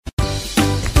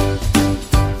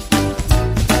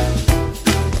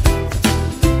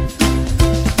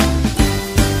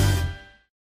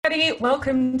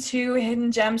welcome to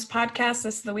Hidden Gems Podcast.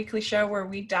 This is the weekly show where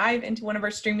we dive into one of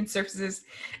our streaming services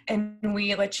and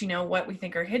we let you know what we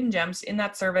think are hidden gems in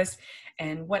that service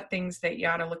and what things that you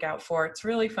ought to look out for. It's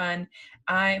really fun.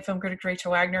 I'm film critic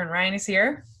Rachel Wagner, and Ryan is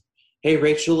here. Hey,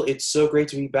 Rachel, it's so great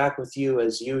to be back with you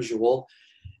as usual.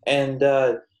 And,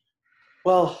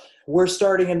 we're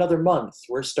starting another month.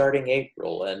 We're starting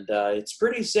April, and it's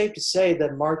pretty safe to say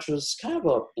that March was kind of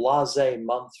a blasé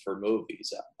month for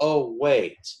movies. Oh,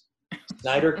 wait.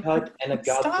 Snyder Cut and a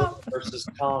Godzilla vs.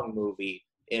 Kong movie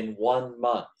in 1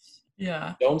 month.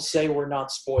 Yeah. Don't say we're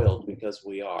not spoiled, because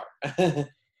we are.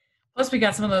 Plus, we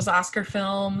got some of those Oscar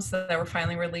films that were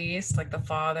finally released, like The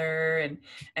Father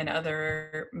and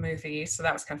other movies. So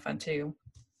that was kind of fun, too.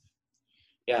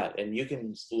 Yeah, and you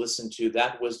can listen to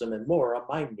that wisdom and more on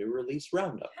my new release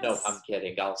roundup. Yes. No, I'm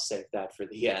kidding. I'll save that for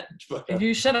the end. But,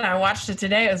 you should. I watched it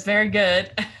today. It was very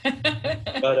good.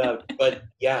 but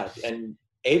yeah, and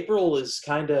April is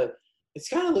kind of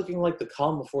looking like the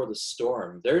calm before the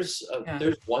storm. There's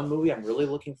one movie I'm really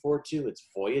looking forward to. It's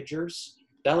Voyagers.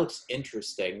 That looks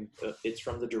interesting. It's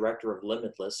from the director of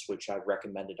Limitless, which I've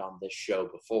recommended on this show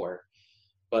before.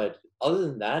 But other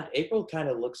than that, April kind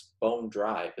of looks bone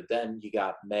dry. But then you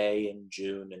got May and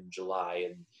June and July,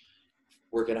 and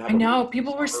we're going to have... I know.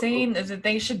 People were saying that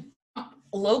they should bump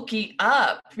Loki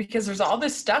up because there's all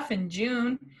this stuff in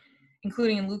June,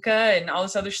 including Luca and all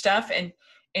this other stuff.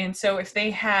 And so if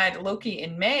they had Loki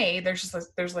in May, there's a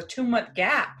 2-month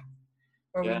gap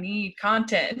where we need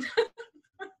content.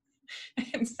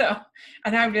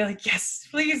 And I'd be like, yes,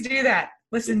 please do that.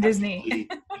 Listen, Disney. We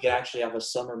could actually have a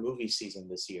summer movie season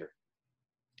this year.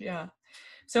 Yeah.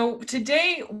 So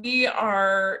today we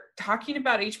are talking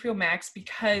about HBO Max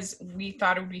because we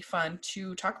thought it would be fun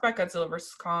to talk about Godzilla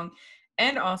vs. Kong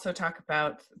and also talk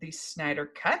about the Snyder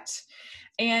Cut.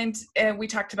 And we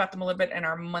talked about them a little bit in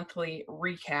our monthly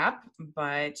recap,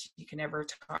 but you can never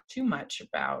talk too much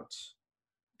about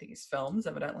these films,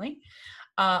 evidently.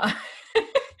 And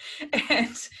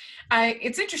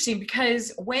it's interesting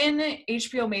because when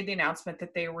HBO made the announcement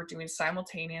that they were doing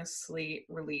simultaneously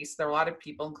release, there were a lot of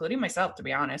people, including myself, to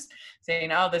be honest,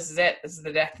 saying, oh, this is it. This is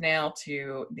the death knell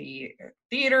to the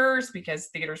theaters because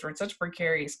theaters were in such a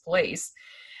precarious place.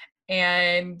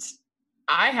 And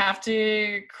I have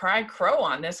to cry crow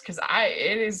on this because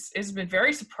it's been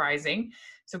very surprising.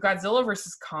 So Godzilla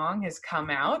vs. Kong has come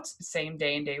out same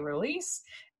day and day release,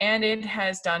 and it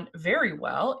has done very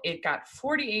well. It got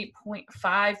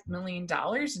 $48.5 million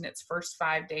in its first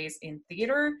 5 days in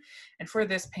theater. And for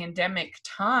this pandemic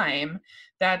time,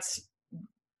 that's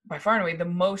by far and away the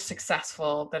most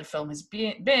successful that a film has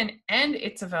been, and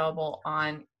it's available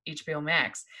on HBO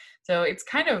Max. So it's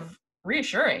kind of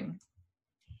reassuring.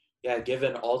 Yeah,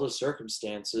 given all the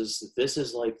circumstances, this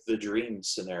is like the dream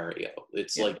scenario.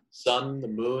 It's like sun, the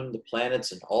moon, the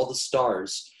planets, and all the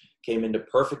stars came into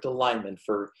perfect alignment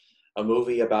for a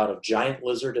movie about a giant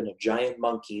lizard and a giant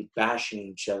monkey bashing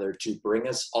each other to bring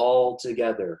us all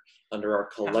together under our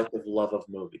collective love of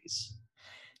movies.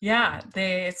 Yeah,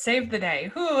 they saved the day.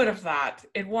 Who would have thought?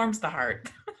 It warms the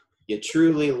heart. You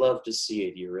truly love to see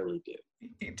it. You really do.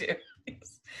 You do.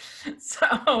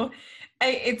 So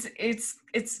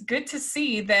it's good to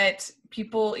see that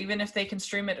people, even if they can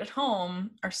stream it at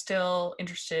home, are still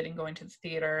interested in going to the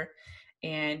theater.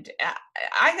 And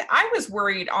I was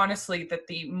worried, honestly, that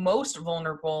the most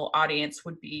vulnerable audience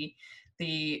would be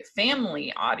the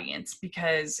family audience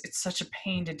because it's such a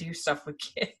pain to do stuff with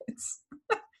kids.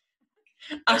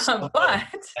 As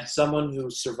someone who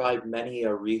survived many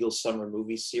a Regal summer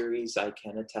movie series, I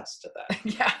can attest to that.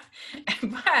 Yeah,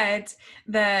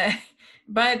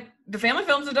 but the family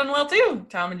films have done well too.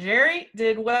 Tom and Jerry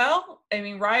did well. I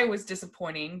mean, Raya was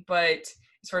disappointing, but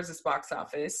as far as this box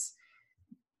office,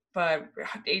 but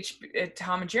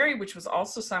Tom and Jerry, which was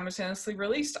also simultaneously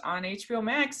released on HBO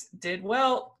Max, did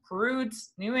well.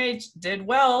 Croods, New Age did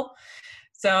well.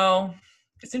 So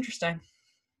it's interesting.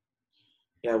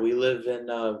 Yeah, we live in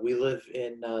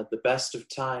the best of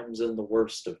times and the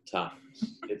worst of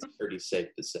times. It's pretty safe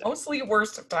to say. Mostly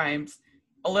worst of times,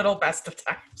 a little best of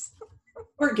times.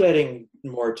 We're getting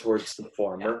more towards the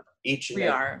former.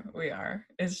 Yeah. We are.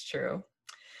 It's true.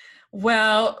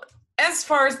 Well, as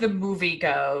far as the movie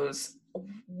goes,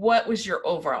 what was your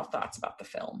overall thoughts about the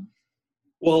film?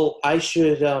 Well, I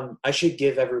should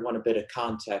give everyone a bit of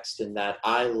context in that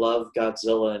I love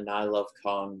Godzilla and I love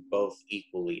Kong both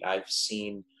equally. I've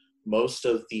seen most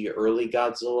of the early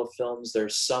Godzilla films.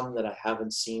 There's some that I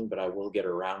haven't seen, but I will get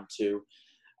around to.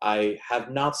 I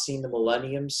have not seen the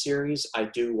Millennium series. I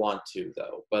do want to,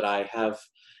 though. But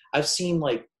I've seen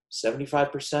like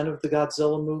 75% of the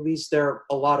Godzilla movies. They're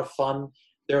a lot of fun.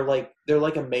 they're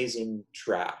like amazing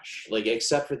trash, like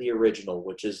except for the original,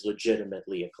 which is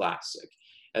legitimately a classic,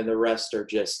 and the rest are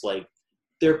just like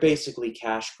they're basically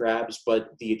cash grabs.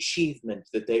 But the achievement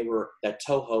that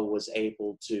Toho was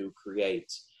able to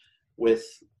create with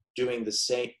doing the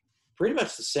same, pretty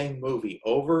much the same movie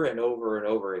over and over and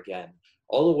over again,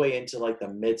 all the way into like the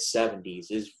mid 70s,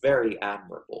 is very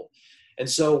admirable. And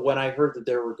so when I heard that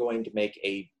they were going to make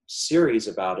a series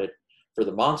about it for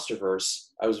the MonsterVerse,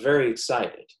 I was very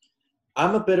excited.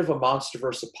 I'm a bit of a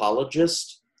MonsterVerse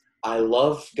apologist. I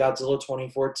love Godzilla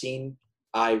 2014.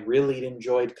 I really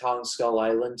enjoyed Kong Skull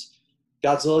Island.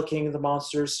 Godzilla King of the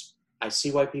Monsters, I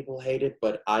see why people hate it,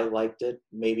 but I liked it.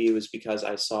 Maybe it was because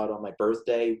I saw it on my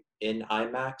birthday in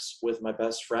IMAX with my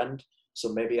best friend, so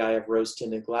maybe I have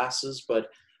rose-tinted glasses, but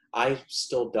I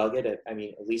still dug it. I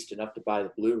mean, at least enough to buy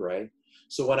the Blu-ray.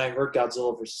 So when I heard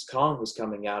Godzilla vs. Kong was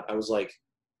coming out, I was like,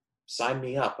 sign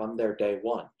me up. I'm there day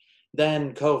one.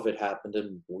 Then COVID happened,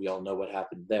 and we all know what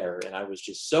happened there, and I was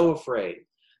just so afraid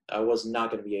I was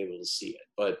not going to be able to see it.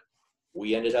 But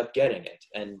we ended up getting it,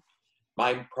 and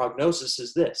my prognosis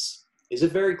is this. Is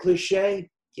it very cliche?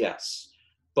 Yes.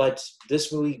 But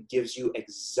this movie gives you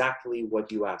exactly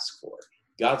what you ask for.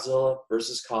 Godzilla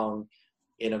versus Kong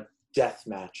in a death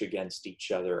match against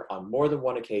each other on more than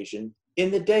one occasion in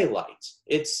the daylight.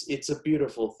 It's a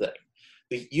beautiful thing.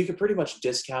 You can pretty much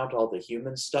discount all the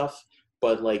human stuff,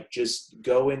 but like just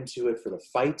go into it for the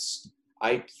fights.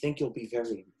 I think you'll be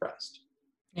very impressed.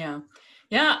 Yeah.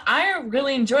 Yeah, I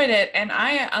really enjoyed it, and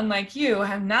I, unlike you,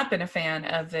 have not been a fan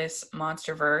of this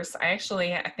MonsterVerse. I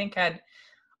think, had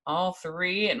all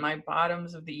three in my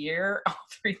bottoms of the year, all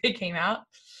three that came out.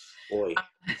 Boy.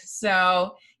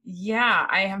 So, yeah,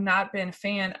 I have not been a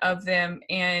fan of them,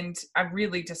 and I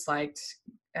really disliked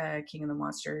King of the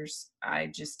Monsters. I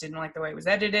just didn't like the way it was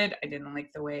edited. I didn't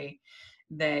like the way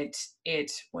that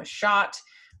it was shot,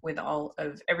 with all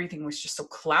of everything was just so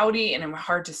cloudy and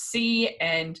hard to see,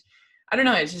 and I don't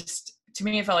know, it just, to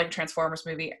me, it felt like a Transformers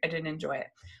movie. I didn't enjoy it.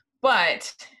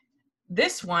 But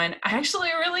this one, I actually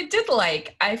really did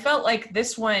like. I felt like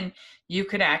this one, you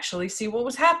could actually see what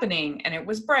was happening, and it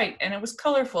was bright, and it was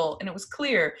colorful, and it was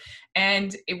clear,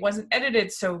 and it wasn't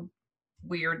edited so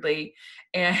weirdly.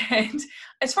 And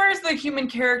as far as the human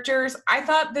characters, I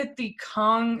thought that the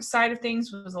Kong side of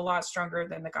things was a lot stronger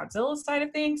than the Godzilla side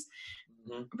of things.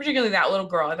 Mm-hmm. Particularly that little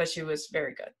girl, I thought she was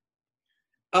very good.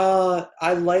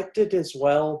 I liked it as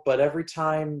well, but every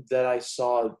time that I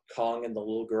saw Kong and the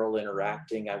little girl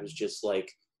interacting, I was just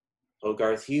like,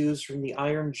 Hogarth Hughes from the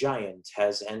Iron Giant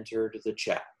has entered the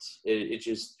chat.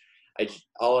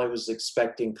 All I was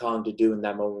expecting Kong to do in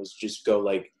that moment was just go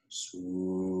like,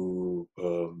 Superman,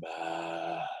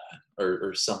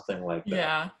 or something like that.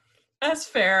 Yeah, that's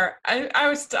fair. I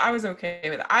was okay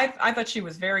with it. I thought she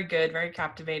was very good, very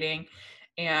captivating,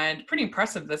 and pretty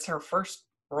impressive. That's her first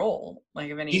role,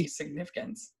 like, of any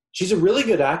significance. She's a really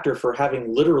good actor for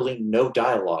having literally no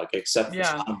dialogue except for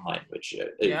sign language.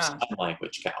 Sign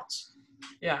language counts.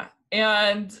 Yeah,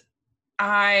 and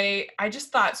I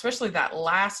just thought, especially that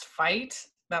last fight,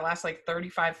 that last like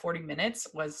 35-40 minutes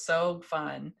was so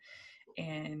fun,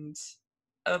 and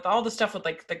all the stuff with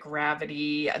like the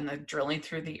gravity and the drilling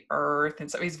through the earth,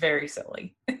 and so he's very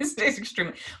silly. It's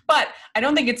extremely, but I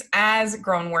don't think it's as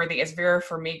grown worthy as Vera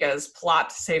Farmiga's plot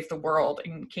to save the world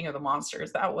in King of the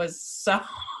Monsters. That was so.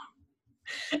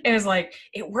 It was like,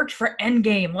 it worked for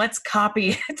Endgame. Let's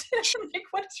copy it. Like,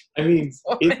 what is I mean,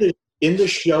 in the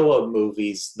Showa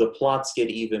movies, the plots get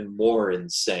even more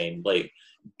insane. Like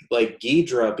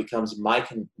Ghidra becomes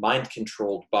mind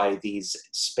controlled by these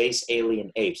space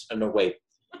alien apes. Oh, no, wait.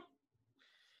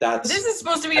 This is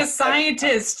supposed to be a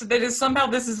scientist that is somehow,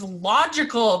 this is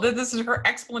logical, that this is her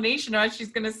explanation of how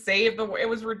she's going to save the world. It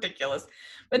was ridiculous.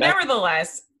 But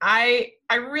nevertheless, I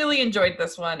really enjoyed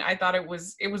this one. I thought it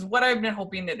was what I've been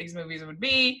hoping that these movies would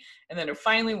be, and then it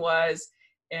finally was.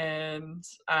 And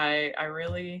I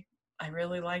really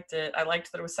liked it. I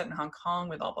liked that it was set in Hong Kong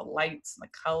with all the lights and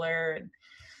the color, and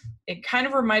it kind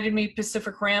of reminded me of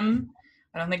Pacific Rim.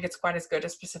 I don't think it's quite as good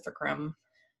as Pacific Rim,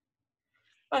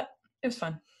 but it was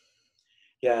fun.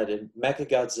 Yeah, in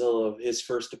Mechagodzilla, his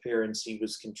first appearance, he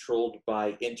was controlled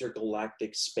by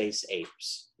intergalactic space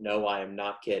apes. No, I am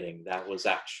not kidding. That was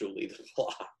actually the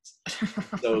plot.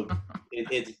 So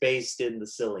it's based in the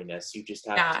silliness. You just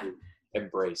have to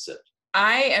embrace it.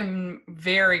 I am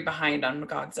very behind on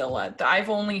Godzilla. I've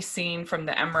only seen from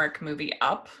the Emmerich movie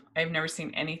Up. I've never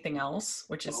seen anything else,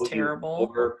 which is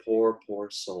terrible. Poor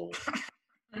soul.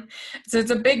 So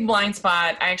it's a big blind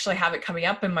spot. I actually have it coming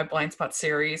up in my blind spot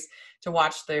series to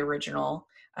watch the original.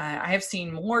 I have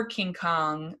seen more King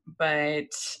Kong,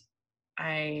 but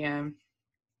I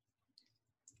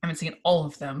I haven't seen all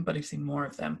of them, but I've seen more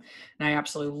of them. And I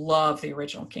absolutely love the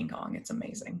original King Kong. It's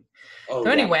amazing. Oh, So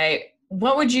yeah. anyway,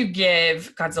 what would you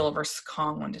give Godzilla vs.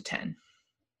 Kong 1 to 10?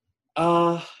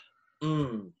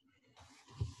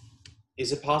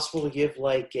 Is it possible to give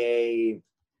like a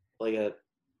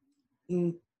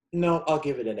no, I'll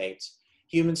give it an 8.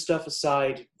 Human stuff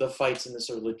aside, the fights in this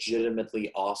are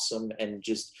legitimately awesome, and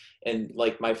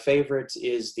like my favorite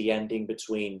is the ending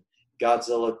between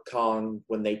Godzilla Kong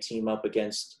when they team up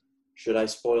against. Should I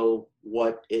spoil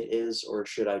what it is, or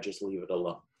should I just leave it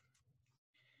alone?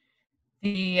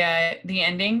 The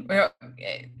ending,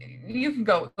 you can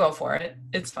go for it.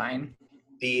 It's fine.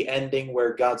 The ending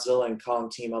where Godzilla and Kong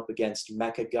team up against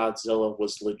Mechagodzilla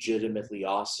was legitimately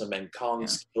awesome, and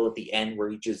Kong's kill at the end where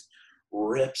he just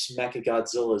rips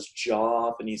Mechagodzilla's jaw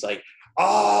off and he's like,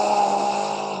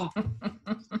 ah!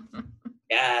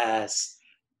 Yes,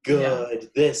 good. Yeah.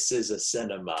 This is a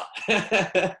cinema.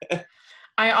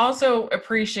 I also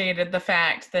appreciated the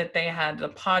fact that they had the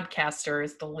podcaster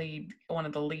as one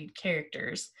of the lead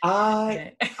characters.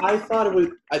 I thought it was...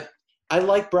 I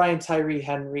like Brian Tyree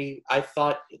Henry. I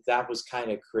thought that was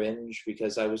kind of cringe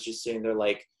because I was just sitting there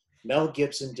like, Mel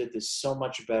Gibson did this so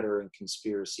much better in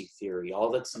Conspiracy Theory.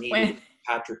 All that's needed is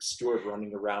Patrick Stewart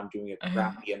running around doing a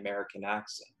crappy American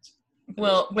accent.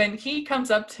 Well, when he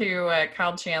comes up to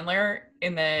Kyle Chandler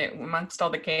amongst all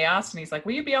the chaos, and he's like,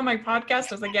 "Will you be on my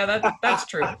podcast?" I was like, "Yeah, that's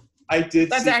true. I did.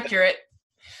 That's accurate.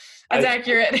 That's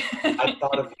accurate." I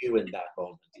thought of you in that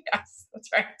moment. Yes, that's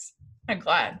right. I'm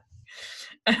glad.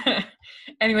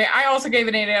 Anyway, I also gave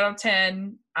it an 8 out of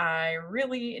 10. I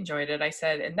really enjoyed it. I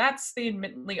said, and that's the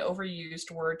admittedly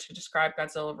overused word to describe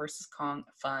Godzilla vs. Kong,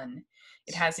 fun.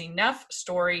 It has enough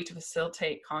story to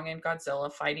facilitate Kong and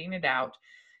Godzilla fighting it out.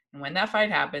 And when that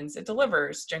fight happens, it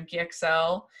delivers. Junkie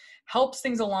XL helps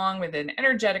things along with an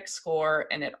energetic score,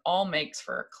 and it all makes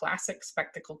for a classic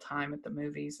spectacle time at the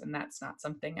movies. And that's not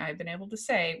something I've been able to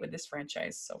say with this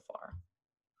franchise so far.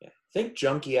 I think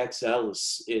Junkie XL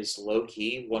is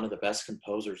low-key one of the best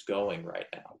composers going right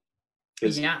now.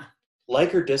 Yeah.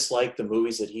 Like or dislike the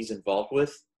movies that he's involved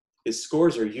with, his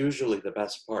scores are usually the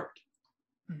best part.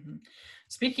 Mm-hmm.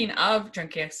 Speaking of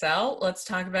Junkie XL, let's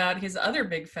talk about his other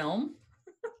big film.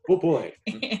 Oh, boy.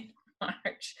 In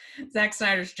March, Zack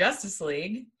Snyder's Justice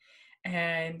League.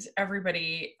 And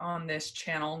everybody on this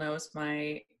channel knows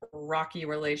my rocky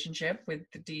relationship with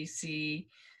the DC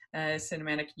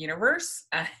cinematic universe.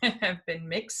 I have been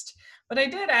mixed, but I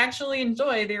did actually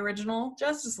enjoy the original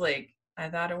Justice League. I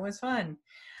thought it was fun.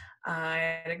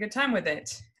 I had a good time with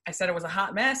it. I said it was a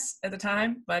hot mess at the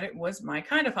time, but it was my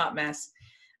kind of hot mess.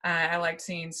 I liked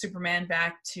seeing Superman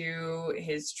back to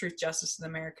his truth, justice, and the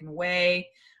American way.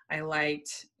 I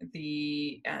liked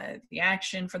the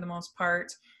action for the most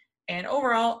part. And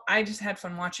overall, I just had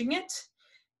fun watching it.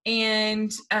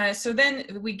 And so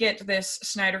then we get this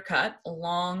Snyder Cut,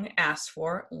 long asked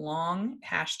for, long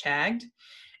hashtagged.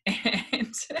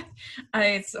 And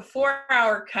it's a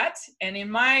 4-hour cut. And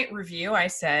in my review, I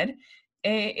said,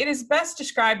 it is best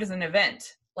described as an event,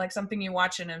 like something you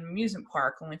watch in an amusement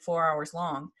park, only 4 hours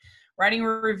long. Writing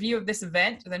a review of this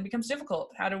event then becomes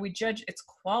difficult. How do we judge its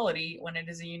quality when it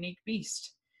is a unique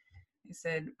beast? He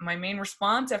said, my main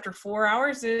response after 4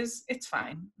 hours is, it's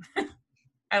fine.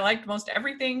 I liked most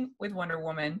everything with Wonder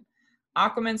Woman.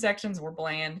 Aquaman sections were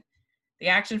bland. The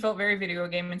action felt very video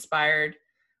game inspired,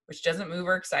 which doesn't move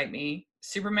or excite me.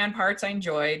 Superman parts I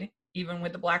enjoyed, even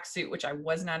with the black suit, which I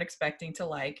was not expecting to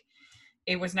like.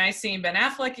 It was nice seeing Ben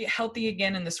Affleck healthy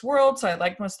again in this world, so I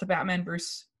liked most of the Batman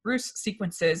Bruce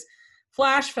sequences.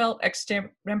 Flash felt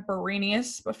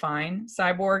extemporaneous, but fine.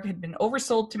 Cyborg had been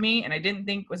oversold to me, and I didn't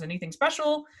think was anything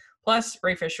special. Plus,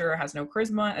 Ray Fisher has no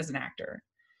charisma as an actor.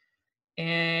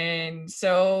 And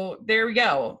so there we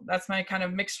go. That's my kind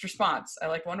of mixed response. I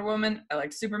liked Wonder Woman. I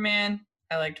liked Superman.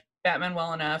 I liked Batman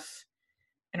well enough.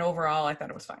 And overall, I thought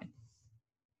it was fine.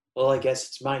 Well, I guess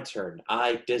it's my turn.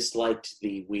 I disliked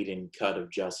the Whedon cut of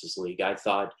Justice League. I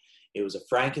thought it was a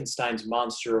Frankenstein's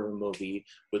monster of a movie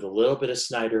with a little bit of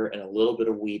Snyder and a little bit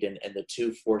of Whedon, and the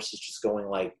two forces just going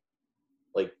like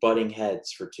butting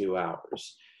heads for 2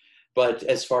 hours. But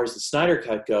as far as the Snyder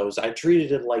Cut goes, I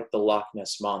treated it like the Loch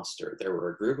Ness Monster. There were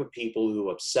a group of people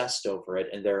who obsessed over it,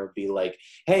 and there would be like,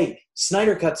 hey,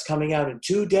 Snyder Cut's coming out in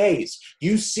 2 days.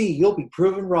 You see, you'll be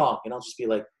proven wrong. And I'll just be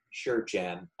like, sure,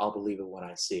 Jan, I'll believe it when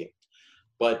I see it.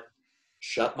 But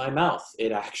shut my mouth.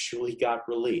 It actually got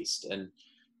released. And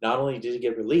not only did it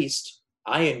get released,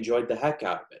 I enjoyed the heck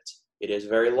out of it. It is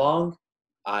very long.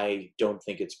 I don't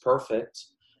think it's perfect.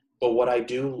 But what I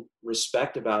do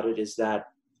respect about it is that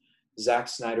Zack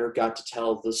Snyder got to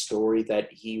tell the story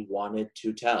that he wanted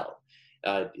to tell.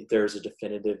 There's a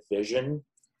definitive vision.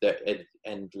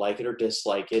 and like it or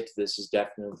dislike it, this is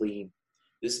definitely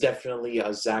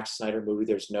a Zack Snyder movie.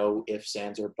 There's no ifs,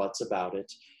 ands, or buts about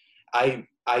it. I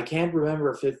can't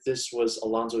remember if this was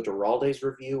Alonso Duralde's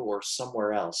review or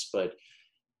somewhere else, but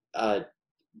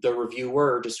the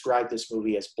reviewer described this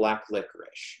movie as black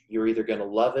licorice. You're either going to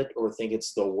love it or think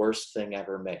it's the worst thing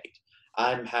ever made.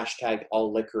 I'm hashtag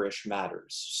all licorice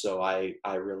matters, so I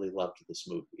really loved this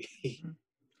movie.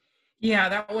 Yeah,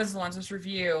 that was Alonso's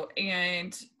review,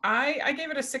 and I gave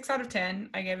it a 6 out of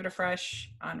 10. I gave it a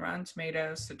fresh on Rotten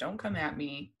Tomatoes, so don't come at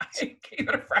me. I gave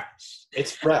it a fresh.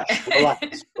 It's fresh.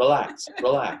 Relax.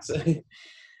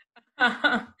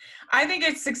 I think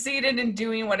it succeeded in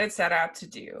doing what it set out to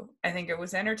do. I think it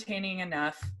was entertaining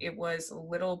enough. It was a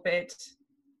little bit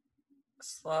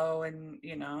slow and,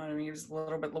 it was a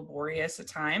little bit laborious at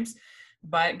times.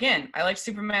 But again, I liked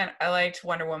Superman. I liked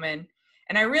Wonder Woman.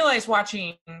 And I realized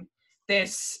watching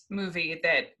this movie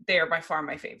that they are by far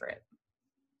my favorite.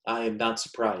 I am not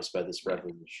surprised by this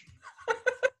revelation.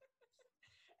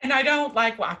 And I don't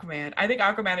like Aquaman. I think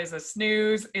Aquaman is a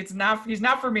snooze. He's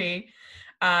not for me.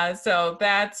 So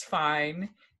that's fine.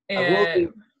 I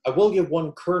will give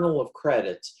one kernel of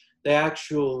credit. They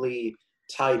actually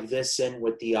tied this in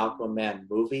with the Aquaman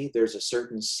movie. There's a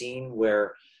certain scene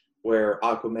where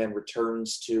Aquaman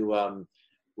returns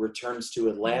to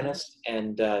Atlantis,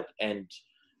 and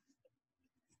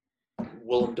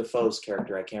Willem Dafoe's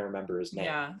character, I can't remember his name.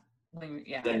 Yeah.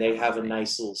 Then they have a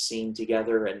nice little scene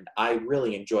together, and I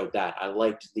really enjoyed that. I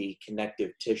liked the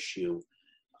connective tissue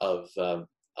of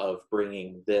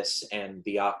bringing this and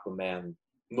the Aquaman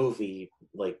movie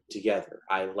together.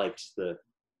 I liked the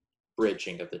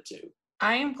bridging of the two.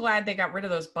 I am glad they got rid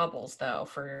of those bubbles though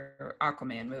for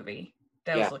Aquaman movie.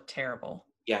 Those look terrible.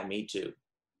 Yeah, me too.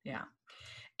 Yeah,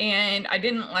 and I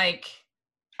didn't like.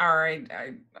 I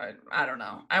don't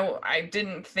know. I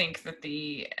didn't think that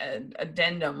the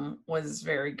addendum was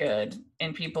very good,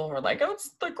 and people were like, "Oh,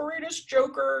 it's the greatest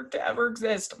Joker to ever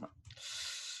exist." I'm like,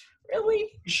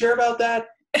 really? You sure about that?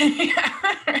 Yeah,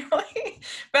 really?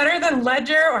 Better than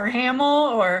Ledger or Hamill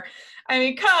or, I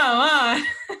mean, come on.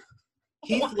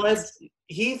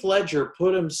 Heath Ledger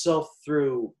put himself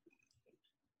through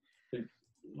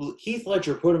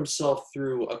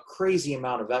a crazy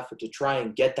amount of effort to try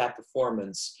and get that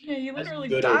performance. Yeah, he literally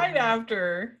died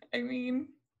after. I mean,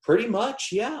 pretty much,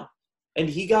 yeah. And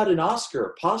he got an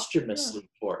Oscar posthumously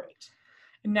for it.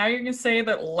 And now you're going to say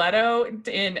that Leto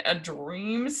in a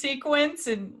dream sequence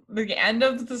in the end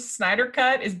of the Snyder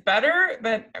Cut is better?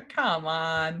 Come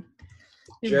on.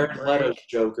 Jared Leto's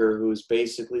Joker, who's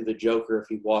basically the Joker if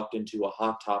he walked into a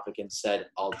Hot Topic and said,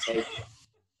 "I'll take it."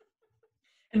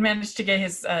 And managed to get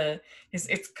his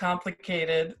It's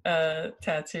Complicated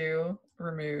tattoo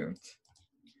removed.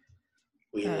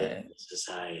 We live in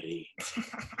society.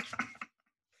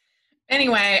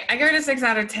 Anyway, I give it a 6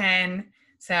 out of 10.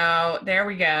 So there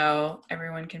we go.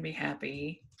 Everyone can be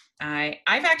happy. I've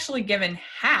actually given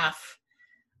half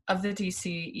of the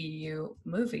DCEU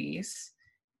movies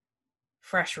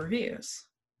fresh reviews.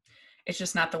 It's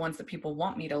just not the ones that people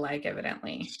want me to like,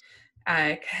 evidently.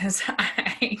 Because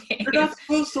you're not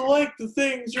supposed to like the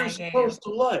things you're supposed to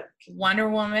like. Wonder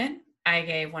Woman. I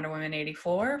gave Wonder Woman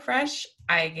 84 fresh.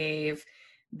 I gave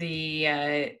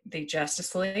the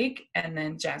Justice League, and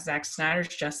then Zack Snyder's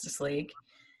Justice League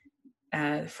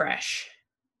fresh.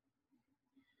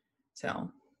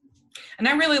 So, and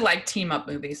I really like team up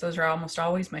movies. Those are almost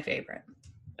always my favorite.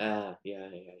 Yeah.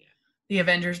 The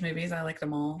Avengers movies, I like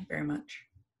them all very much.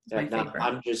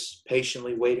 I'm just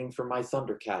patiently waiting for my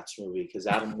Thundercats movie because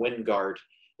Adam Wingard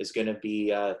is going to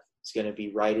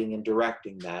be writing and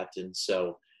directing that, and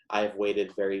so I have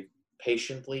waited very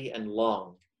patiently and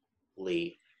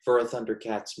longly for a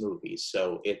Thundercats movie.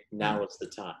 So now is the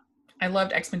time. I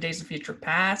loved X-Men Days of Future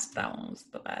Past. That one was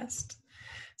the best.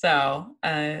 So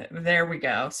there we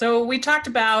go. So we talked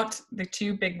about the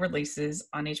two big releases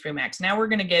on HBO Max. Now we're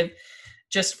going to give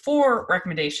just 4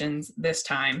 recommendations this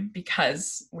time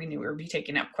because we knew we would be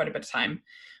taking up quite a bit of time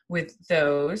with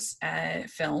those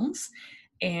films.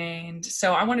 And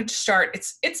so I wanted to start,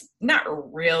 it's not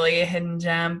really a hidden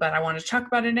gem, but I want to talk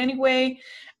about it anyway.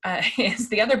 Is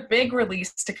the other big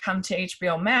release to come to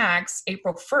HBO Max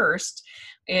April 1st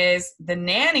is The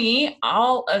Nanny.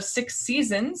 All of 6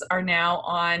 seasons are now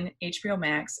on HBO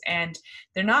Max, and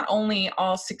they're not only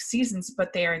all 6 seasons,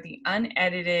 but they are the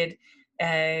unedited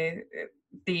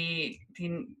the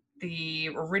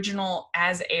original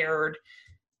as aired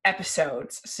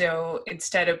episodes. So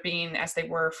instead of being as they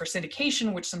were for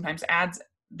syndication, which sometimes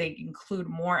they include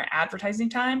more advertising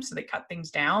time, so they cut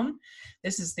things down.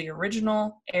 This is the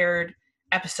original aired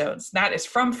episodes. That is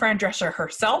from Fran Drescher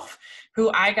herself,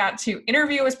 who I got to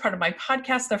interview as part of my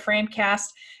podcast, The Francast.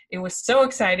 It was so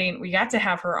exciting. We got to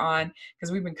have her on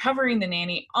because we've been covering The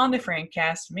Nanny on The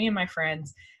Francast, me and my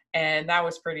friends, and that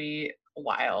was pretty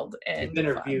wild. And you've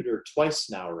interviewed her twice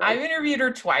now, right? I've interviewed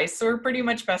her twice, so we're pretty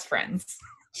much best friends.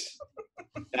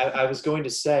 I was going to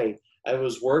say, I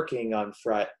was working on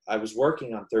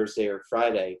Thursday or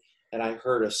Friday, and I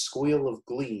heard a squeal of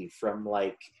glee from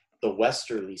like the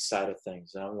westerly side of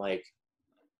things, and I'm like,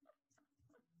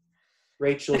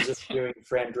 Rachel's interviewing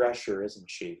Fran Drescher, isn't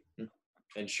she?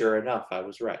 And sure enough, I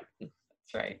was right. That's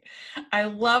right. I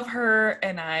love her,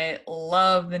 and I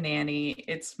love The Nanny.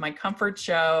 It's my comfort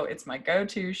show. It's my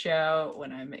go-to show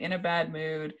when I'm in a bad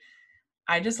mood.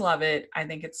 I just love it. I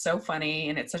think it's so funny,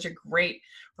 and it's such a great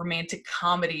romantic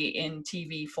comedy in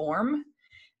TV form.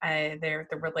 The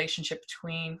relationship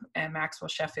between Maxwell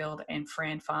Sheffield and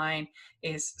Fran Fine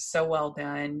is so well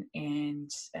done,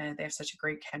 and they have such a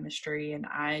great chemistry, and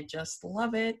I just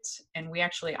love it. And we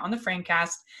actually, on the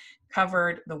Francast,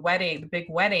 covered the big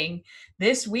wedding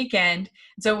this weekend.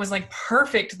 So it was like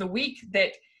perfect. The week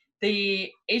that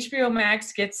the HBO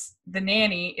Max gets The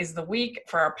Nanny is the week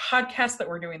for our podcast that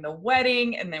we're doing the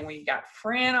wedding, and then we got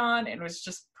Fran on, and it was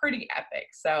just pretty epic.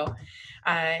 So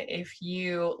if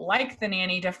you like The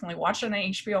Nanny, definitely watch it on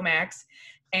HBO Max,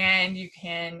 and you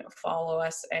can follow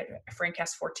us at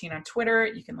Francast14 on Twitter.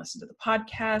 You can listen to the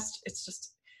podcast. It's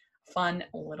just a fun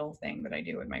little thing that I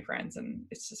do with my friends, and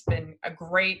it's just been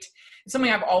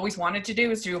something I've always wanted to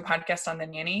do, is do a podcast on The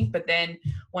Nanny. But then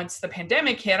once the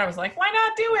pandemic hit, I was like, why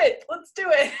not do it? Let's do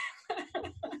it.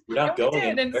 You're not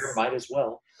going anywhere, might as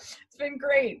well. It's been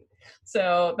great.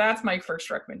 So that's my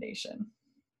first recommendation.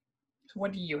 So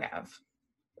what do you have?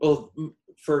 Well,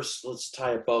 first, let's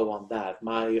tie a bow on that.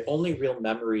 My only real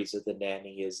memories of The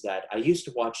Nanny is that I used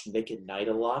to watch Nick at Night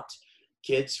a lot.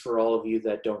 Kids, for all of you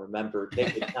that don't remember,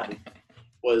 Nick at Night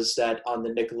was that on the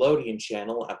Nickelodeon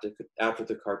channel, after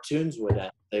the cartoons would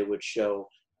end, they would show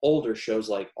older shows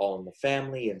like All in the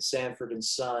Family and Sanford and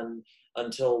Son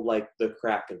until like the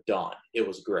crack of dawn. It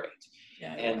was great.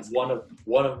 Yeah, and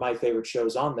one of my favorite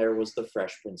shows on there was The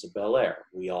Fresh Prince of Bel-Air.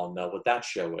 We all know what that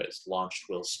show is. Launched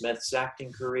Will Smith's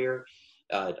acting career.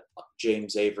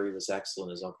 James Avery was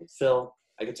excellent as Uncle Phil.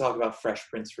 I could talk about Fresh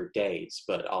Prince for days,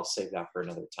 but I'll save that for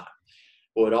another time.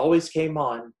 What always came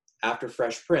on after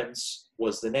Fresh Prince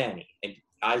was The Nanny. And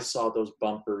I saw those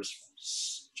bumpers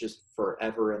just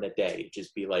forever and a day.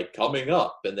 Just be like, coming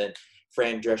up. And then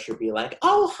Fran Drescher be like,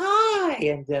 oh, hi.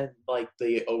 And then like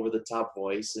the over-the-top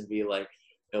voice and be like,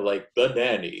 The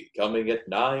Nanny, coming at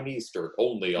 9 Eastern,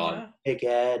 only on Nick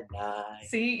at Night.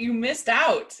 See, you missed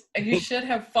out. You should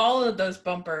have followed those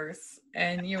bumpers,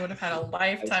 and you would have had a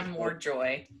lifetime more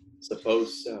joy.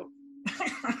 Suppose so.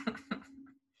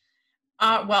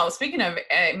 Well, speaking of,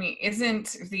 I mean,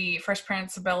 isn't the Fresh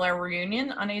Prince of Bel-Air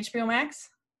reunion on HBO Max?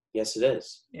 Yes, it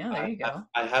is. Yeah, there you go.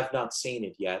 I have not seen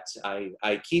it yet.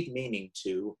 I keep meaning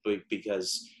to,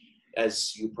 because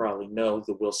as you probably know,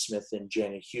 the Will Smith and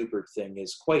Janet Hubert thing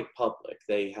is quite public.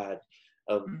 They had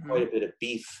quite a bit of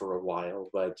beef for a while,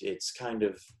 but it's kind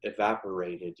of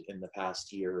evaporated in the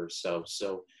past year or so.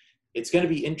 So it's going to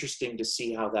be interesting to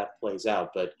see how that plays out.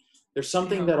 But there's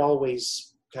something that always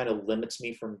kind of limits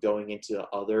me from going into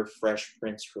other Fresh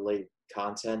Prince related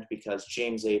content, because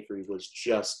James Avery was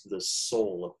just the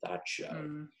soul of that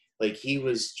show. Like he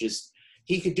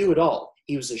could do it all.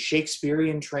 He was a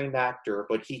Shakespearean trained actor,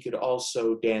 but he could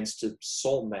also dance to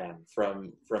Soul Man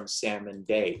from Sam and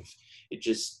Dave. It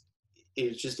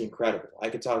was just incredible. I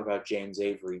could talk about James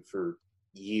Avery for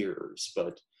years,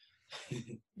 but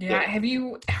yeah. Have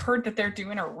you heard that they're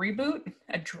doing a reboot,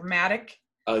 a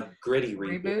gritty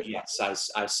reboot? Yes,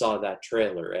 I saw that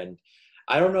trailer, and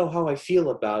I don't know how I feel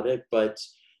about it, but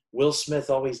Will Smith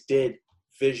always did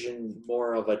vision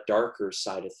more of a darker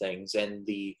side of things, and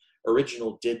the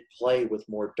original did play with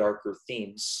more darker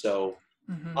themes, so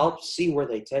I'll see where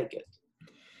they take it.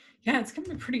 Yeah, it's going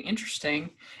to be pretty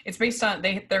interesting. It's based on,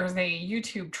 there's a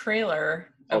YouTube trailer,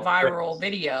 a viral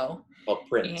video.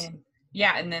 Prince.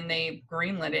 And then they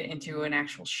greenlit it into an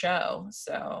actual show,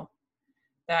 so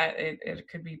that it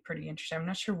could be pretty interesting. I'm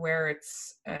not sure where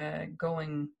it's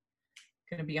going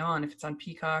to be on, if it's on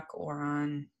Peacock or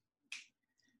on...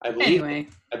 I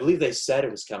believe they said it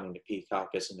was coming to Peacock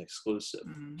as an exclusive.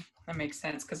 That makes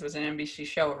sense, because it was an NBC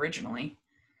show originally.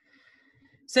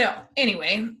 So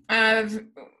anyway,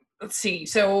 let's see.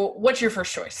 So what's your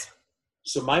first choice?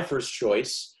 So my first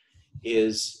choice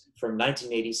is from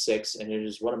 1986, and it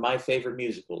is one of my favorite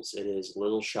musicals. It is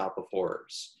Little Shop of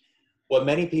Horrors. What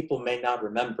many people may not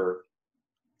remember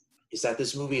is that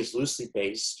this movie is loosely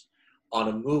based on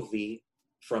a movie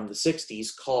from the 60s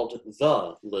called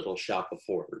The Little Shop of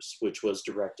Horrors, which was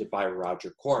directed by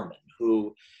Roger Corman,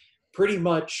 who pretty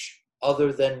much,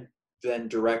 other than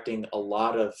directing a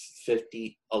lot of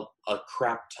a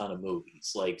crap ton of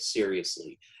movies, like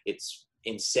seriously, it's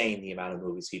insane the amount of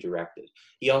movies he directed.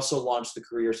 He also launched the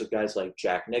careers of guys like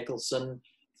Jack Nicholson,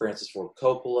 Francis Ford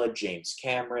Coppola, James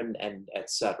Cameron, and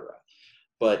etc.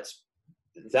 But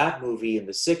that movie in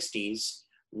the 60s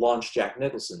launched Jack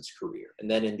Nicholson's career. And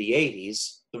then in the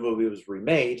 80s, the movie was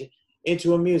remade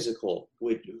into a musical,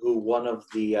 who one of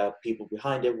the people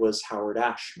behind it was Howard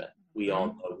Ashman. We all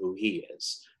know who he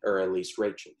is, or at least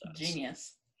Rachel does.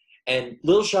 Genius. And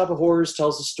Little Shop of Horrors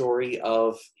tells the story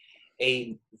of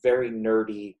a very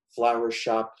nerdy flower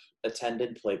shop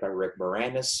attendant played by Rick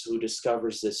Moranis, who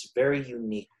discovers this very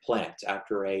unique plant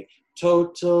after a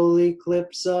total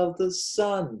eclipse of the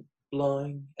sun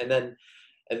blowing. And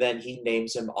then he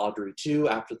names him Audrey too,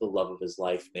 after the love of his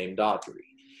life named Audrey.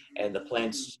 And the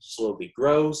plant slowly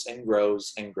grows and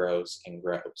grows and grows and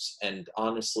grows. And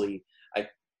honestly,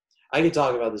 I could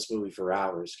talk about this movie for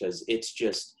hours because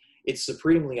it's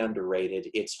supremely underrated.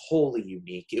 It's wholly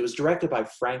unique. It was directed by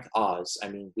Frank Oz. I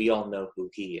mean, we all know who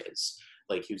he is.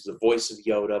 Like, he was the voice of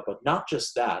Yoda, but not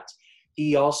just that.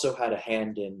 He also had a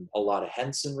hand in a lot of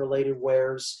Henson-related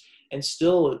wares and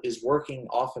still is working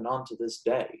off and on to this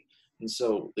day. And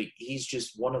so, like, he's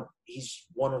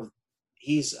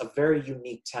a very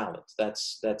unique talent.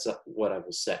 That's what I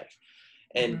will say.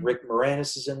 And Rick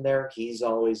Moranis is in there. He's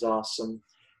always awesome.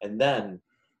 And then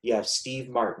you have Steve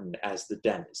Martin as the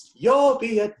dentist. You'll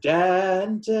be a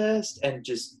dentist. And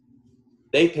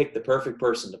they picked the perfect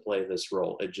person to play this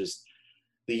role.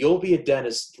 The You'll Be a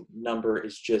Dentist number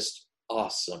is just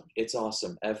awesome. It's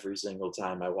awesome every single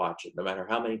time I watch it. No matter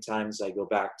how many times I go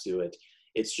back to it,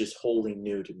 it's just wholly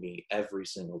new to me every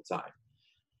single time.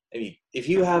 I mean, if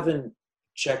you haven't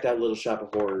checked out Little Shop of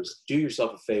Horrors, do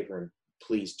yourself a favor and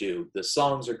please do. The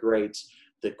songs are great.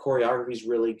 The choreography is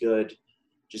really good.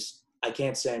 I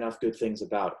can't say enough good things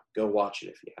about it. Go watch it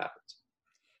if you haven't.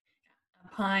 A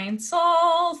pine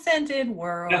sol scented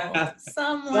world,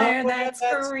 somewhere that's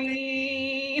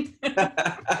green.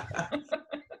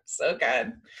 So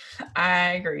good.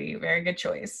 I agree. Very good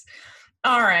choice.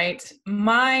 All right.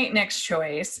 My next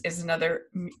choice is another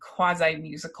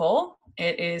quasi-musical.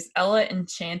 It is Ella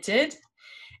Enchanted.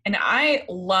 And I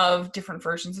love different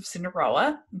versions of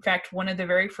Cinderella. In fact, one of the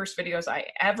very first videos I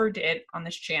ever did on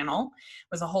this channel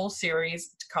was a whole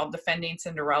series called Defending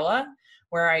Cinderella,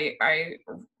 where I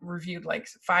reviewed like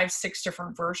 5-6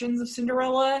 different versions of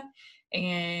Cinderella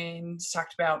and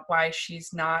talked about why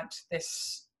she's not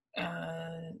this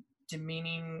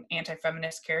demeaning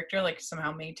anti-feminist character, like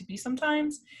somehow made to be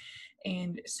sometimes.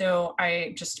 And so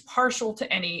I just partial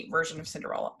to any version of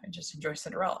Cinderella. I just enjoy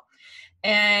Cinderella.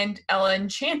 And Ella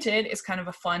Enchanted is kind of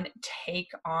a fun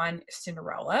take on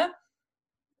Cinderella.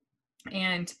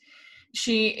 And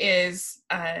she is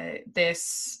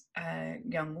this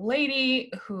young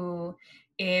lady who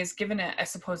is given a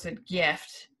supposed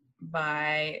gift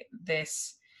by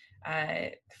this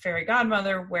fairy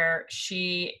godmother, where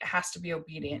she has to be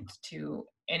obedient to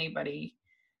anybody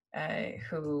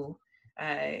who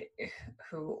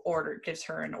gives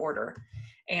her an order.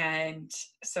 And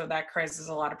so that causes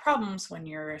a lot of problems when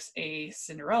you're a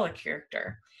Cinderella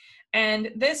character.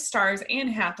 And this stars Anne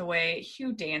Hathaway,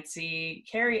 Hugh Dancy,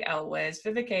 Carrie Elwes,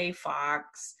 Vivica A.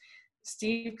 Fox,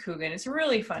 Steve Coogan. It's a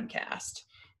really fun cast.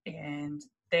 And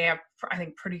they have, I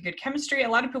think, pretty good chemistry. A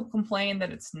lot of people complain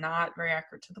that it's not very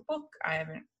accurate to the book. I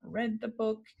haven't read the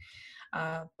book,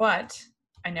 but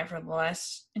I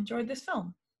nevertheless enjoyed this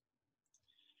film.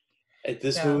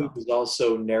 This movie was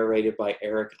also narrated by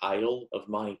Eric Idle of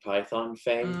Monty Python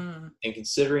fame. And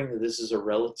considering that this is a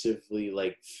relatively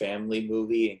family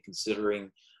movie, and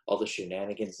considering all the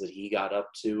shenanigans that he got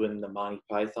up to in the Monty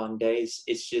Python days,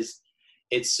 it's just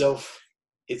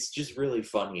really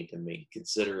funny to me,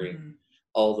 considering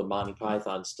all the Monty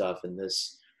Python stuff in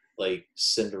this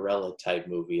Cinderella type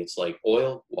movie. It's like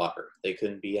oil, water. They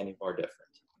couldn't be any more different.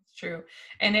 True.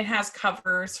 And it has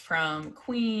covers from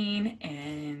Queen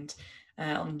and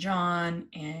Elton John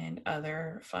and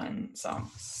other fun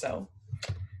songs. So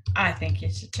I think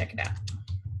you should check it out.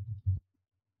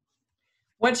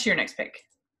 What's your next pick?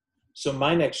 So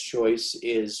my next choice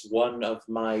is one of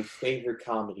my favorite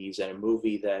comedies and a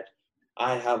movie that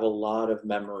I have a lot of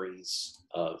memories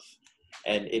of,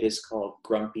 and it is called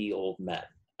Grumpy Old Men.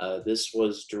 This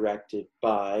was directed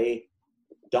by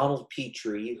Donald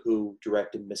Petrie, who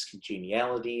directed Miss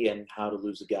Congeniality and How to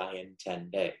Lose a Guy in 10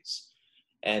 Days.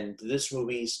 And this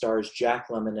movie stars Jack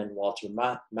Lemmon and Walter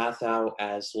Matthau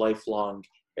as lifelong,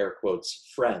 air quotes,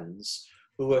 friends,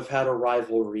 who have had a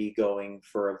rivalry going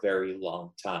for a very long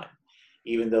time.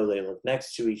 Even though they live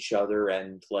next to each other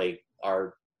and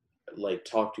are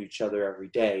talk to each other every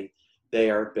day,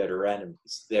 they are bitter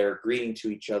enemies. Their greeting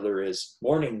to each other is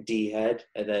 "Morning, D-head,"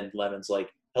 and then Lemon's like,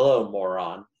 "Hello,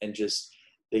 moron," and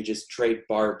they just trade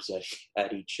barbs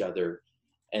at each other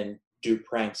and do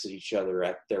pranks at each other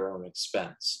at their own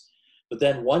expense. But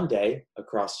then one day,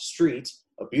 across the street,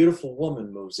 a beautiful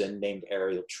woman moves in named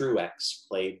Ariel Truex,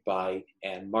 played by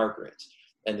Anne-Margaret,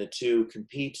 and the two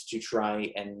compete to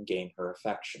try and gain her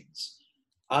affections.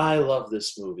 I love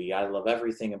this movie. I love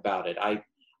everything about it.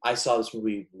 I saw this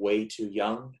movie way too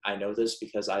young. I know this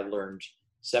because I learned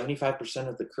 75%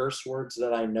 of the curse words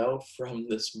that I know from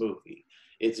this movie.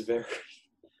 It's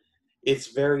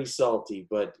very salty,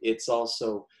 but it's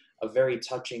also a very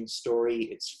touching story.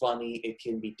 It's funny. It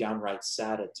can be downright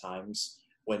sad at times.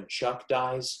 When Chuck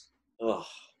dies, ugh,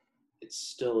 it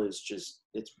still is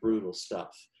it's brutal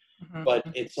stuff. Mm-hmm. But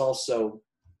it's also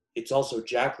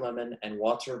Jack Lemmon and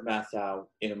Walter Matthau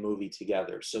in a movie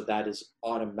together. So that is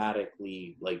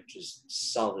automatically just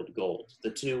solid gold. The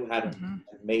two had an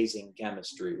amazing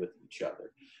chemistry with each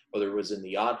other, whether it was in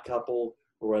The Odd Couple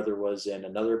or whether it was in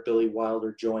another Billy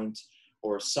Wilder joint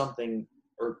or something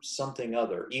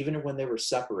other. Even when they were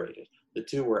separated, the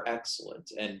two were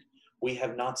excellent. And we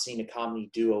have not seen a comedy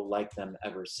duo like them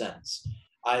ever since.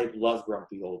 I love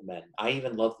Grumpy Old Men. I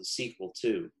even love the sequel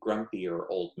too, Grumpier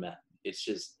Old Men. It's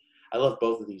just, I love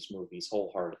both of these movies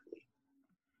wholeheartedly.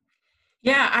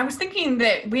 Yeah, I was thinking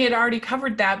that we had already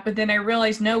covered that, but then I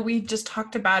realized, no, we just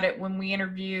talked about it when we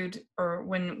interviewed or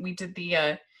when we did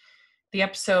the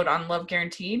episode on Love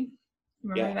Guaranteed.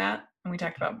 Remember that? And we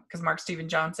talked about, because Mark Steven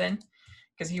Johnson,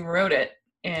 because he wrote it.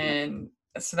 And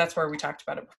so that's where we talked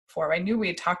about it before. I knew we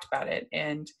had talked about it.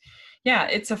 And yeah,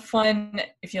 it's a fun,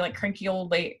 if you like cranky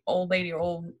old lady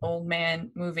or old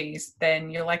man movies, then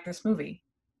you'll like this movie,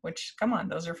 which, come on,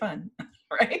 those are fun,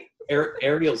 right?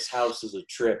 Ariel's house is a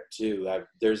trip too.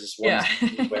 There's this one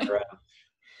scene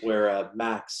where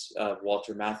Max,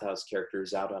 Walter Matthau's character,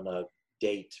 is out on a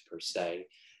date per se,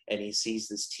 and he sees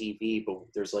this TV, but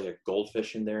there's a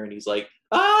goldfish in there, and he's like,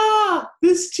 "Ah,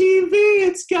 this TV,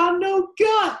 it's got no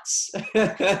guts."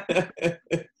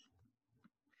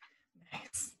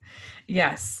 Nice.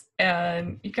 Yes,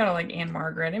 and you gotta like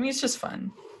Anne-Margaret. I mean, it's just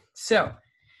fun. So,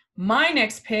 my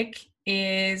next pick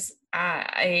is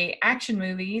a action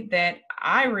movie that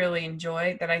I really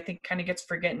enjoy that I think kind of gets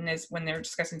forgotten is when they're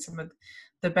discussing some of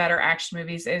the better action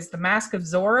movies is The Mask of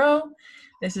Zorro.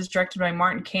 This is directed by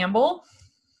Martin Campbell.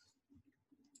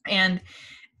 And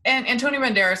Antonio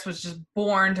Banderas was just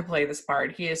born to play this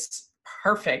part. He is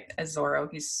perfect as Zorro.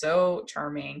 He's so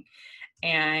charming.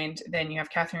 And then you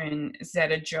have Catherine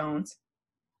Zeta-Jones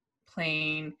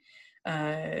playing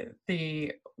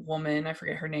the woman, I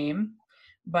forget her name,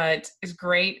 but is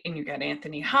great. And you got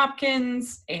Anthony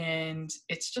Hopkins, and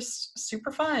it's just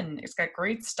super fun. It's got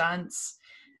great stunts,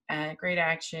 great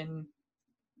action.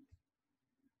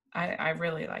 I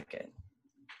really like it.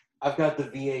 I've got the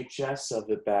VHS of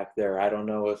it back there. I don't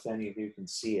know if any of you can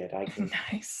see it.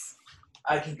 Nice.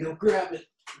 I can go grab it.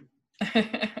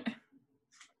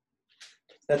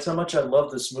 That's how much I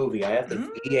love this movie. I have the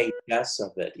VHS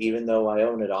of it, even though I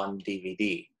own it on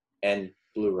DVD and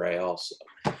Blu-ray also.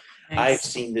 Nice. I've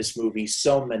seen this movie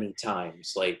so many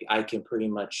times. I can pretty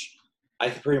much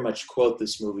quote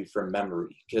this movie from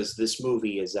memory because this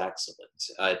movie is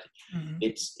excellent.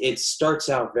 It starts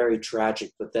out very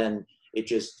tragic, but then it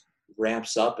just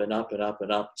ramps up and up and up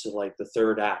and up to the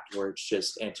third act, where it's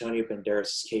just Antonio Banderas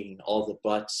is kicking all the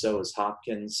butt. So is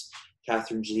Hopkins.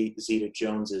 Catherine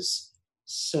Zeta-Jones is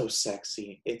so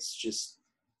sexy. It's just,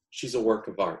 she's a work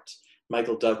of art.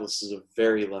 Michael Douglas is a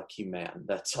very lucky man.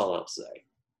 That's all I'll say.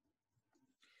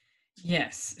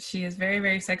 Yes, she is very,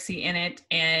 very sexy in it,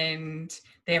 and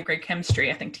they have great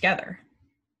chemistry, I think, together.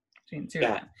 Between the two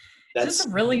of them. It's just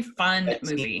a really fun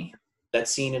movie. That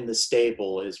scene in the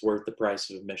stable is worth the price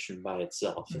of admission by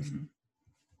itself. Mm-hmm.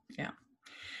 Yeah.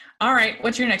 All right,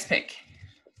 what's your next pick?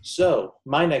 So,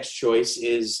 my next choice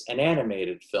is an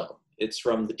animated film. It's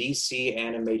from the DC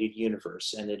animated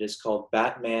universe, and it is called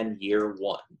Batman Year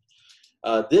One.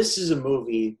 This is a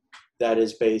movie that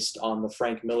is based on the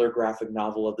Frank Miller graphic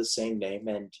novel of the same name,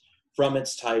 and from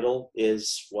its title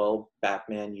is,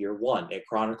 Batman Year One. It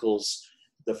chronicles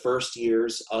the first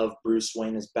years of Bruce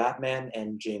Wayne as Batman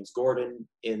and James Gordon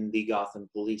in the Gotham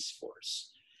police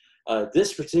force.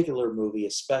 This particular movie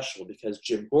is special because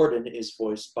Jim Gordon is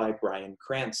voiced by Bryan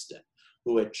Cranston,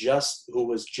 who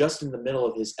was just in the middle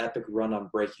of his epic run on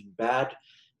Breaking Bad.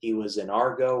 He was in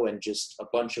Argo and just a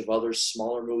bunch of other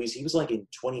smaller movies. He was in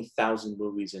 20,000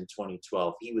 movies in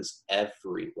 2012. He was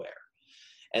everywhere.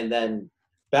 And then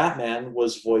Batman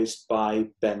was voiced by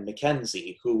Ben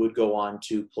McKenzie, who would go on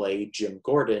to play Jim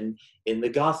Gordon in the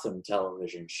Gotham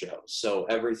television show. So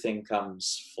everything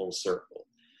comes full circle.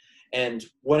 And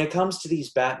when it comes to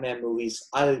these Batman movies,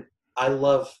 I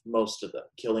love most of them.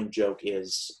 Killing Joke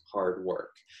is hard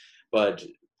work, but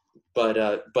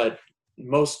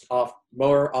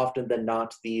more often than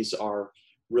not, these are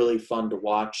really fun to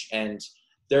watch, and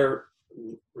they're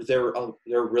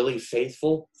really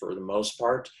faithful for the most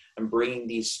part and bringing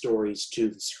these stories to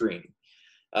the screen.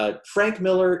 Frank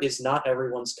Miller is not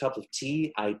everyone's cup of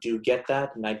tea. I do get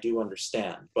that, and I do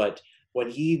understand. But when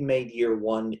he made Year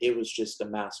One, it was just a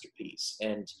masterpiece.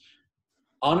 And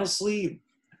honestly,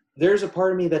 there's a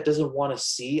part of me that doesn't want to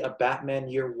see a Batman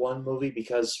Year One movie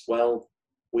because, well,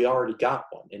 we already got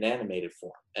one in animated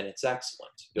form, and it's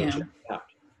excellent. Go check it out.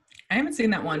 I haven't seen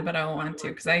that one, but I want to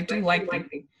because I do like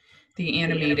the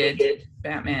animated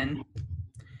Batman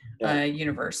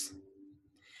universe.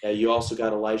 Yeah, you also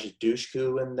got Elijah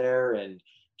Dushku in there, and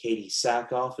Katie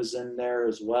Sackhoff is in there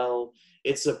as well.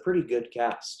 It's a pretty good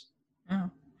cast. Oh,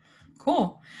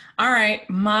 cool. All right.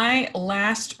 My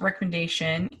last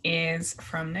recommendation is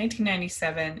from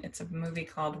 1997. It's a movie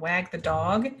called Wag the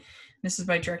Dog. This is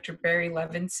by director Barry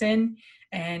Levinson,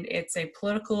 and it's a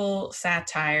political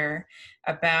satire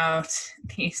about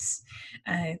these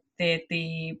that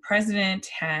the president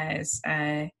has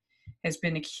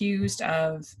been accused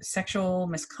of sexual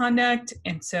misconduct,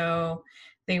 and so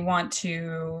they want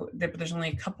to. There's only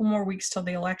a couple more weeks till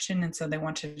the election, and so they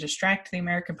want to distract the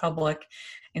American public,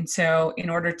 and so in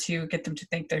order to get them to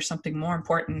think there's something more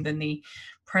important than the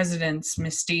president's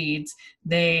misdeeds,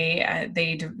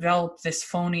 they develop this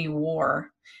phony war,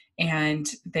 and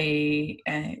they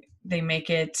make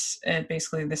it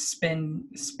basically the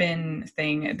spin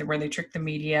thing where they trick the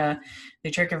media, they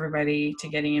trick everybody to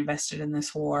getting invested in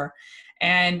this war,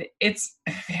 and it's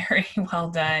very well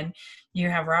done. You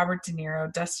have Robert De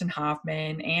Niro, Dustin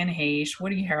Hoffman, Anne Heche,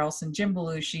 Woody Harrelson, Jim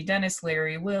Belushi, Dennis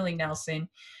Leary, Willie Nelson.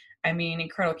 I mean,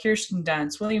 incredible. Kirsten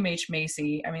Dunst, William H.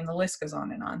 Macy. I mean, the list goes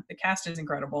on and on. The cast is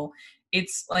incredible.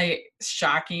 It's like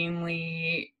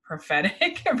shockingly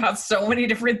prophetic about so many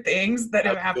different things that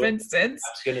have happened since.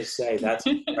 I was going to say, that's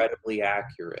incredibly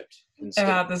accurate.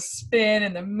 About the spin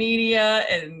and the media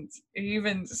and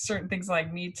even certain things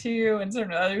like Me Too and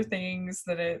certain other things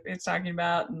that it's talking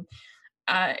about.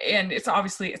 And it's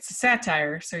obviously, it's a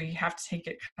satire, so you have to take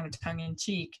it kind of tongue in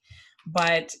cheek.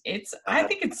 But I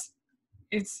think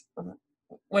it's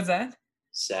what's that?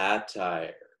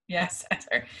 Satire. Yes,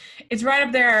 satire. It's right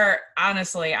up there,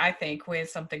 honestly, I think, with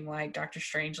something like Dr.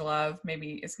 Strangelove.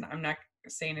 Maybe it's not, I'm not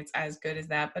saying it's as good as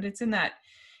that, but it's in that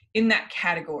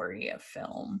category of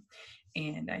film.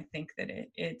 And I think that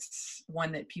it's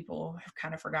one that people have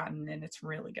kind of forgotten, and it's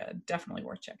really good. Definitely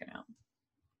worth checking out.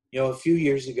 You know, a few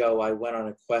years ago, I went on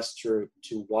a quest to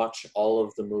watch all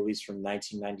of the movies from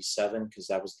 1997 because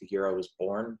that was the year I was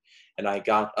born, and I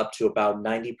got up to about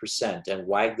 90%, and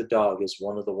Wag the Dog is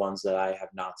one of the ones that I have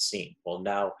not seen. Well,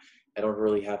 now I don't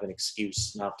really have an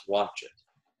excuse not to watch it.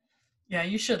 Yeah,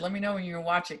 you should. Let me know when you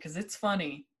watch it because it's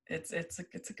funny. It's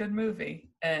a good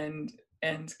movie and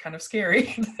kind of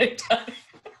scary. Okay,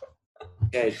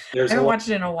 I haven't watched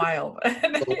it in a while.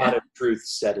 But a lot of truth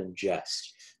said in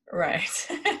jest. Right.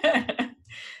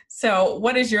 So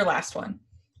what is your last one?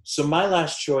 So my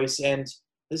last choice, and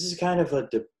this is kind of a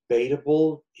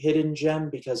debatable hidden gem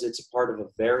because it's a part of a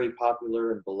very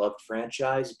popular and beloved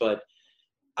franchise, but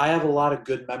I have a lot of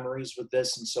good memories with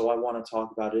this, and so I want to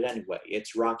talk about it anyway.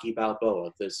 It's Rocky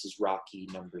Balboa. This is Rocky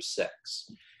number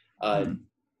 6.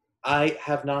 I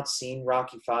have not seen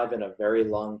Rocky 5 in a very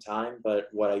long time, but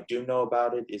what I do know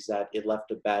about it is that it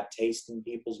left a bad taste in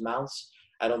people's mouths.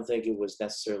 I don't think it was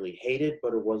necessarily hated,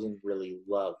 but it wasn't really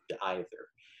loved either.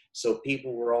 So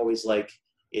people were always like,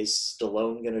 is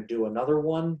Stallone going to do another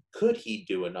one? Could he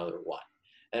do another one?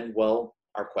 And well,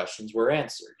 our questions were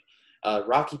answered.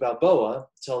 Rocky Balboa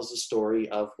tells the story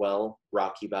of, well,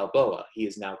 Rocky Balboa. He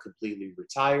is now completely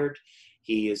retired.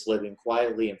 He is living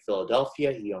quietly in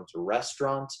Philadelphia. He owns a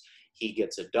restaurant. He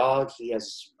gets a dog. He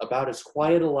has about as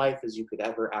quiet a life as you could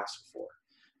ever ask for.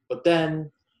 But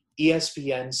then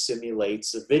ESPN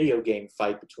simulates a video game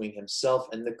fight between himself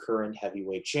and the current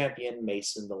heavyweight champion,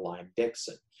 Mason the Lion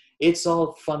Dixon. It's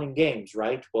all fun and games,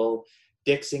 right? Well,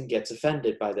 Dixon gets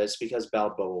offended by this because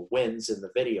Balboa wins in the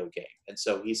video game. And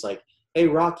so he's like, hey,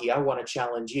 Rocky, I want to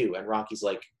challenge you. And Rocky's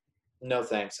like, no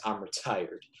thanks, I'm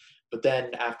retired. But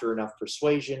then after enough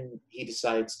persuasion, he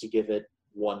decides to give it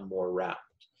one more round.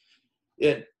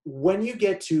 when you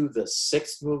get to the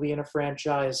 6th movie in a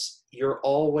franchise, you're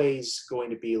always going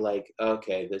to be like,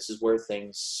 okay, this is where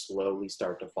things slowly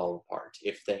start to fall apart,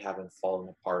 if they haven't fallen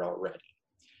apart already.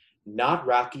 Not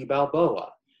Rocky Balboa.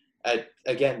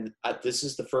 Again, this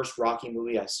is the first Rocky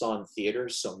movie I saw in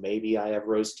theaters, so maybe I have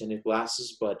rose-tinted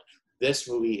glasses, but this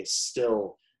movie is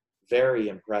still very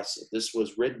impressive. This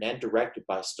was written and directed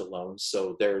by Stallone,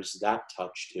 so there's that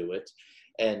touch to it.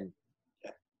 And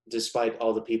despite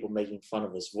all the people making fun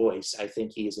of his voice, I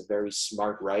think he is a very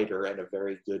smart writer and a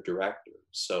very good director.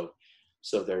 So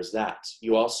there's that.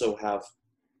 You also have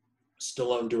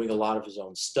Stallone doing a lot of his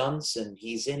own stunts, and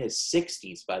he's in his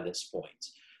 60s by this point.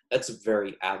 That's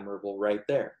very admirable right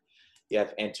there. You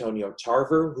have Antonio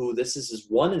Tarver, who this is his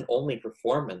one and only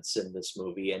performance in this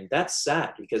movie, and that's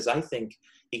sad because I think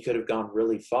he could have gone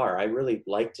really far. I really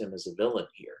liked him as a villain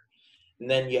here. And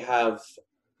then you have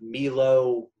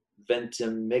Milo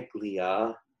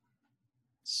Ventimiglia,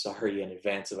 sorry in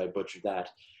advance if I butchered that,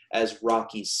 as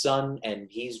Rocky's son, and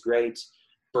he's great.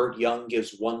 Burt Young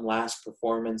gives one last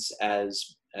performance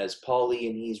as Paulie,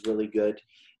 and he's really good.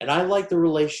 And I like the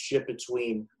relationship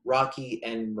between Rocky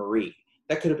and Marie.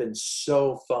 That could have been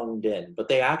so phoned in, but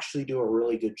they actually do a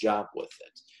really good job with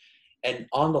it. And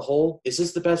on the whole, is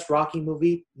this the best Rocky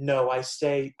movie? No, I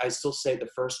still say the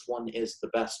first one is the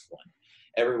best one.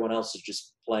 Everyone else is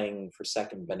just playing for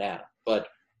second banana. But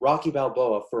Rocky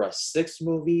Balboa, for a 6th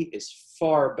movie, is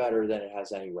far better than it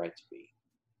has any right to be.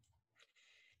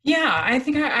 Yeah, I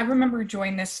think I remember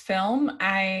enjoying this film.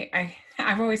 I've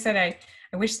always said I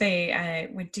wish they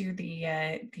would do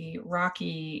the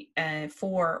Rocky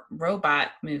 4 robot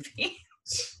movie.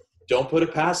 Don't put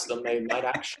it past them; they might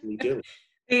actually do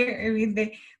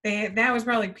it. They that was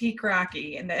probably peak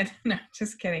Rocky, and then no,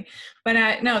 just kidding.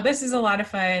 But no, this is a lot of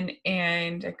fun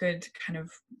and a good kind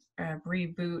of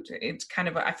reboot. It's kind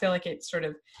of I feel like it sort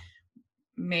of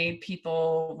made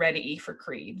people ready for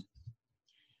Creed.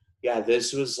 Yeah,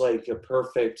 this was like a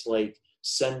perfect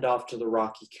send off to the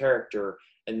Rocky character,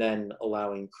 and then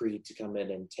allowing Creed to come in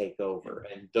and take over.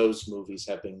 And those movies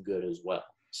have been good as well.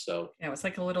 So yeah, it was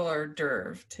like a little hors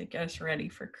d'oeuvre to get us ready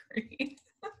for Creed.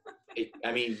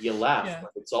 You laugh,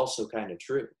 but it's also kind of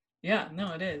true. Yeah,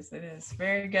 no, it is. It is.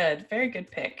 Very good. Very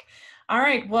good pick. All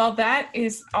right. Well, that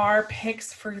is our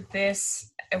picks for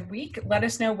this week. Let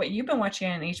us know what you've been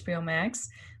watching on HBO Max.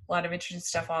 A lot of interesting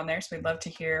stuff on there. So we'd love to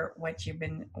hear what you've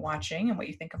been watching and what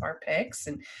you think of our picks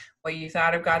and what you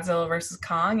thought of Godzilla vs.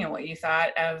 Kong and what you thought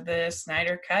of the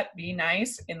Snyder Cut. Be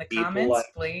nice in the comments,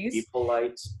 please. Be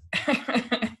polite.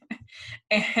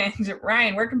 And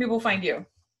Ryan, where can people find you?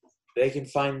 They can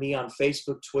find me on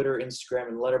Facebook, Twitter, Instagram,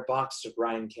 and Letterboxd at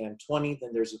RyanCam20.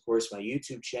 Then there's, of course, my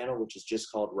YouTube channel, which is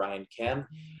just called Ryan Cam.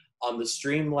 On the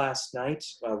stream last night,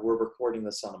 we're recording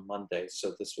this on a Monday,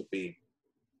 so this would be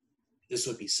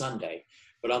Sunday.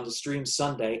 But on the stream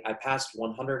Sunday, I passed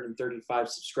 135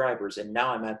 subscribers, and now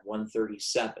I'm at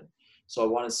 137. So I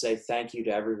want to say thank you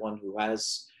to everyone who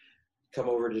has come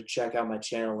over to check out my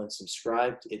channel and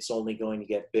subscribed. It's only going to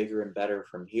get bigger and better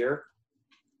from here.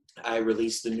 I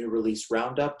released the new release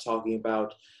roundup talking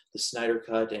about the Snyder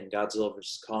Cut and Godzilla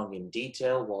vs. Kong in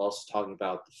detail, while also talking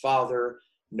about The Father,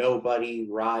 Nobody,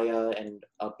 Raya, and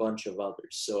a bunch of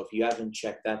others. So if you haven't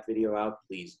checked that video out,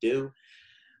 please do.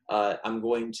 I'm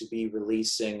going to be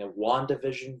releasing a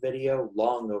WandaVision video,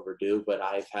 long overdue, but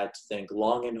I've had to think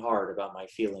long and hard about my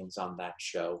feelings on that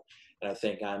show, and I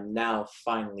think I'm now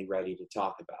finally ready to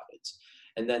talk about it.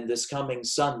 And then this coming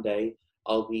Sunday,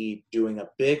 I'll be doing a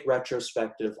big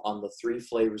retrospective on the 3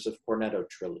 Flavors of Cornetto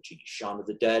trilogy, Shaun of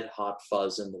the Dead, Hot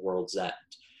Fuzz, and The World's End,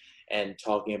 and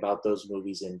talking about those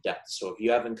movies in depth. So if you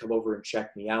haven't come over and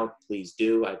checked me out, please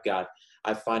do.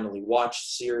 I finally watched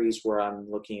a series where I'm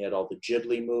looking at all the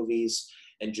Ghibli movies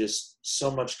and just so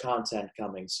much content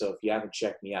coming. So if you haven't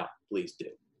checked me out, please do.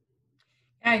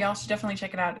 Yeah, y'all should definitely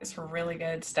check it out. It's really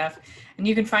good stuff. And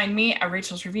you can find me at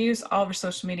Rachel's Reviews, all over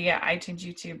social media, iTunes,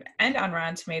 YouTube, and on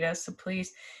Rotten Tomatoes. So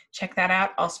please check that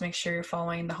out. Also, make sure you're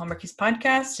following the Hallmarkies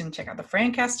podcast and check out the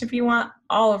Francast if you want,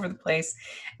 all over the place.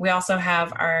 We also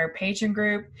have our Patreon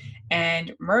group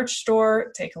and merch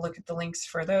store. Take a look at the links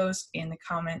for those in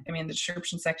the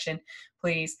description section,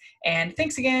 please. And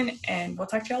thanks again, and we'll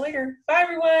talk to y'all later. Bye,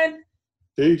 everyone.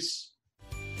 Peace.